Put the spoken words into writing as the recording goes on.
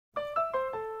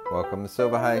Welcome to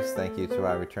Silver Heist. Thank you to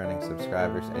our returning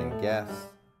subscribers and guests.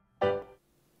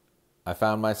 I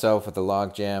found myself with a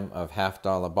logjam of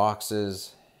half-dollar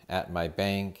boxes at my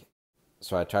bank,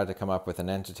 so I tried to come up with an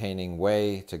entertaining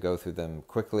way to go through them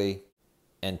quickly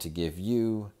and to give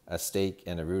you a stake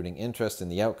and a rooting interest in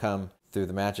the outcome. Through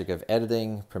the magic of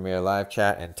editing, Premiere Live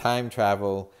Chat, and time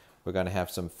travel, we're going to have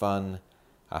some fun.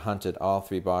 I hunted all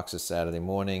 3 boxes Saturday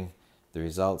morning. The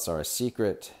results are a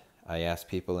secret. I asked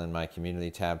people in my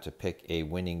community tab to pick a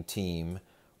winning team,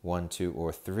 1, 2,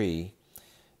 or 3.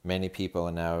 Many people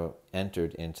are now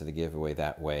entered into the giveaway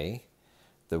that way.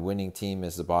 The winning team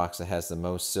is the box that has the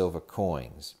most silver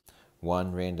coins.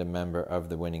 One random member of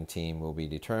the winning team will be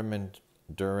determined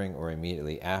during or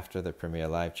immediately after the Premiere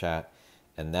Live Chat,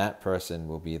 and that person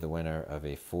will be the winner of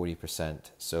a 40%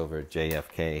 silver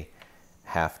JFK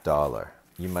half-dollar.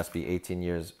 You must be 18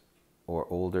 years or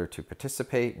older to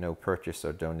participate. No purchase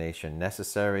or donation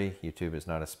necessary. YouTube is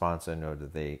not a sponsor, nor do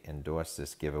they endorse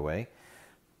this giveaway.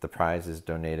 The prize is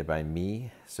donated by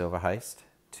me, Silver Heist,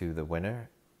 to the winner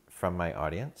from my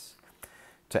audience.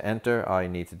 To enter, all you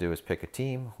need to do is pick a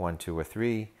team, 1, 2, or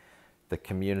 3. The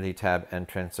community tab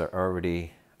entrants are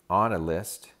already on a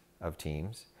list of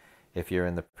teams. If you're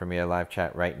in the Premiere Live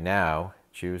Chat right now,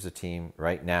 choose a team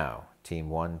right now, team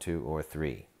 1, 2, or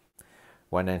 3.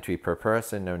 1 entry per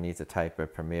person. No need to type a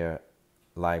Premiere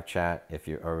Live Chat if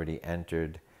you already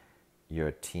entered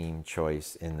your team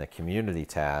choice in the community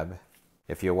tab.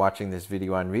 If you're watching this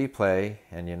video on replay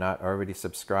and you're not already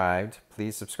subscribed,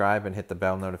 please subscribe and hit the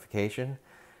bell notification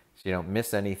so you don't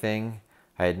miss anything.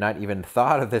 I had not even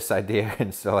thought of this idea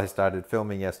until I started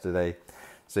filming yesterday,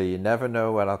 so you never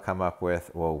know what I'll come up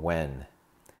with or when.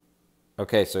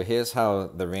 Okay, so here's how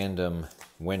the random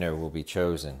winner will be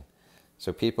chosen.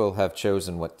 So people have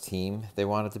chosen what team they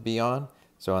wanted to be on.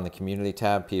 So on the community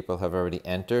tab, people have already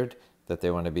entered that they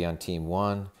want to be on team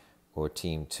 1 or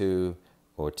team 2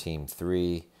 or team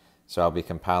 3. So I'll be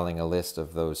compiling a list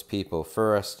of those people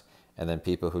first, and then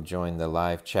people who join the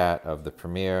live chat of the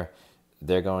premiere,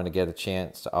 they're going to get a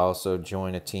chance to also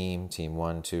join a team, team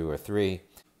 1, 2, or 3.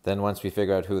 Then once we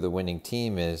figure out who the winning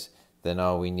team is, then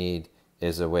all we need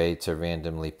is a way to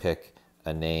randomly pick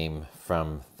a name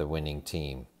from the winning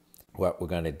team. What we're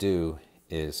going to do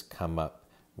is come up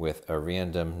with a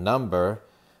random number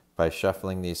by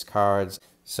shuffling these cards.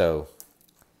 So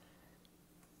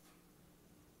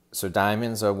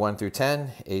diamonds are 1 through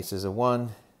 10, aces are 1,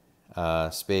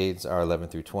 spades are 11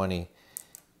 through 20,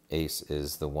 ace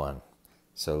is the 1.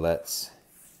 So let's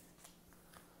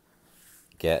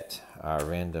get our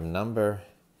random number.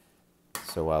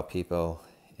 So while people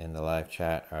in the live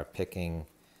chat are picking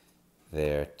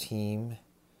their team,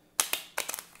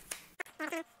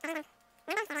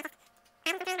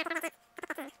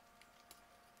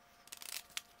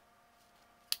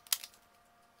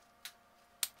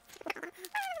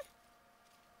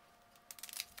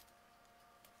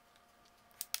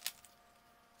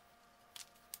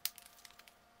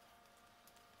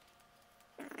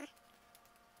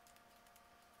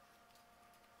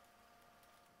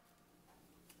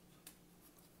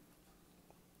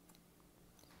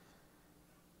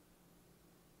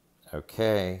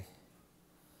 okay,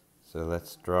 so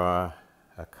let's draw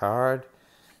a card.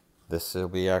 This will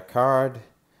be our card.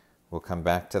 We'll come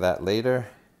back to that later.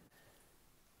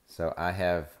 So I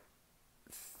have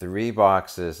 3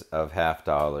 boxes of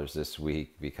half-dollars this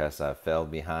week because I fell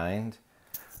behind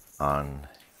on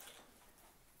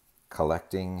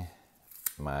collecting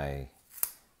my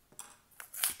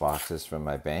boxes from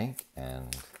my bank,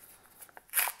 and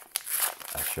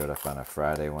I showed up on a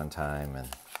Friday one time and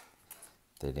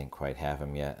they didn't quite have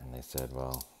them yet, and they said,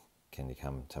 well, can you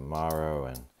come tomorrow?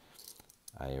 And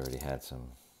I already had some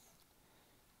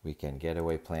weekend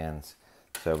getaway plans.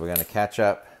 So we're going to catch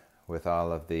up with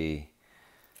all of the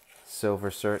silver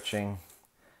searching.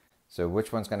 So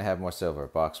which one's going to have more silver?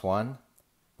 Box 1,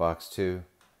 box 2,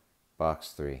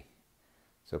 box 3.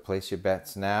 So place your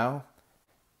bets now,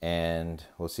 and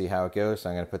we'll see how it goes.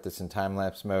 So I'm going to put this in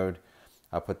time-lapse mode.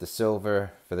 I'll put the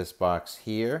silver for this box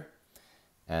here,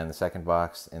 and the second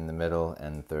box in the middle,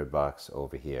 and the third box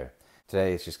over here.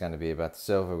 Today it's just going to be about the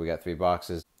silver. We got 3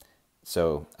 boxes,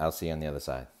 so I'll see you on the other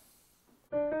side.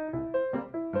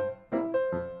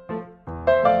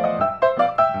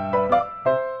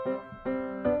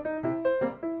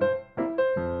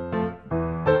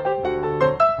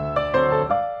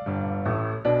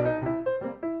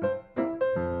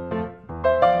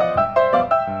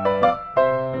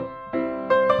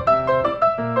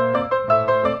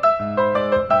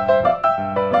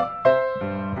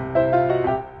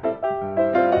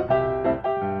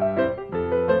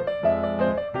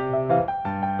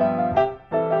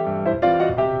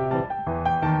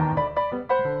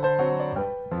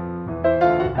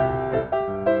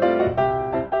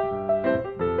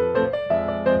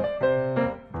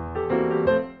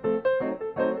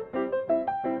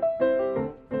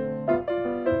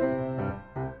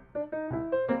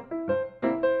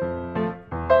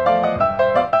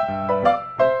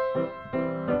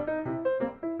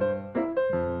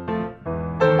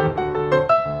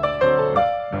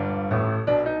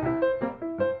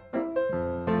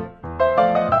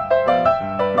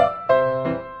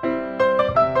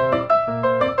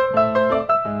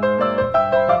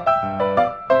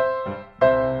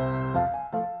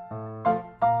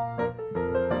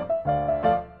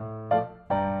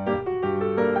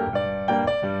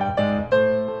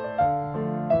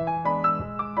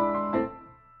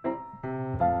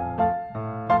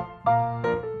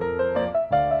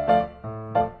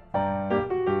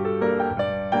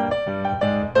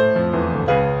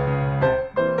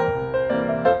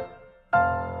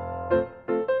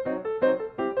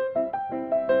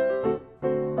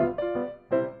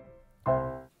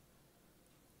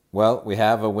 Well, we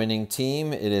have a winning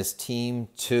team. It is Team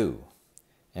 2.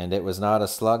 And it was not a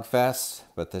slugfest,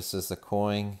 but this is the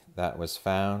coin that was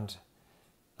found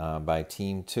by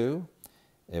Team 2.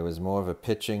 It was more of a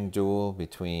pitching duel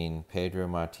between Pedro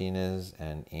Martinez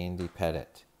and Andy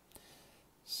Pettit.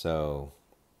 So,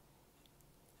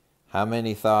 how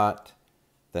many thought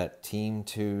that Team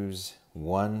 2's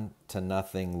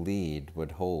 1-0 lead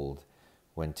would hold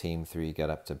when Team 3 got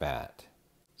up to bat?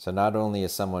 So not only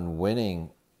is someone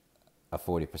winning a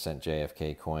 40%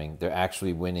 JFK coin, they're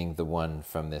actually winning the one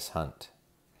from this hunt.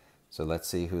 So let's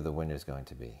see who the winner is going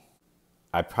to be.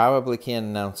 I probably can't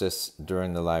announce this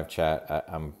during the live chat.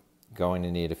 I'm going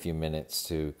to need a few minutes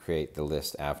to create the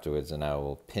list afterwards, and I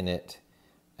will pin it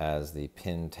as the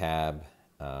pin tab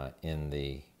in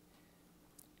the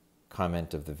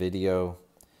comment of the video.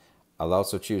 I'll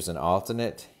also choose an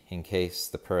alternate in case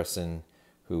the person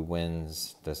who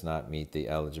wins does not meet the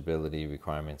eligibility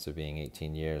requirements of being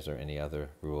 18 years or any other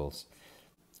rules.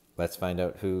 Let's find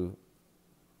out who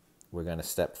we're going to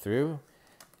step through,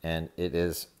 and it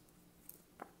is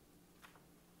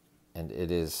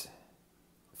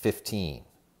 15.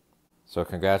 So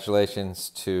congratulations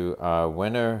to our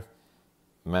winner,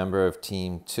 member of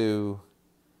Team 2,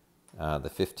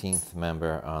 the 15th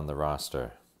member on the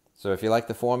roster. So if you like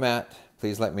the format,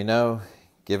 please let me know.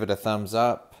 Give it a thumbs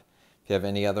up. If you have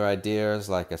any other ideas,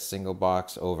 like a single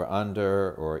box over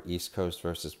under, or East Coast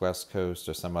versus West Coast,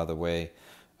 or some other way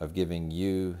of giving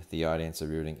you, the audience, a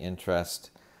rooting interest,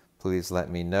 please let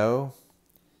me know.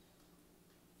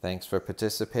 Thanks for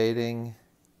participating.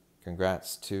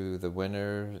 Congrats to the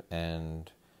winner,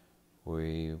 and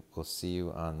we will see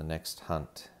you on the next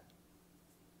hunt.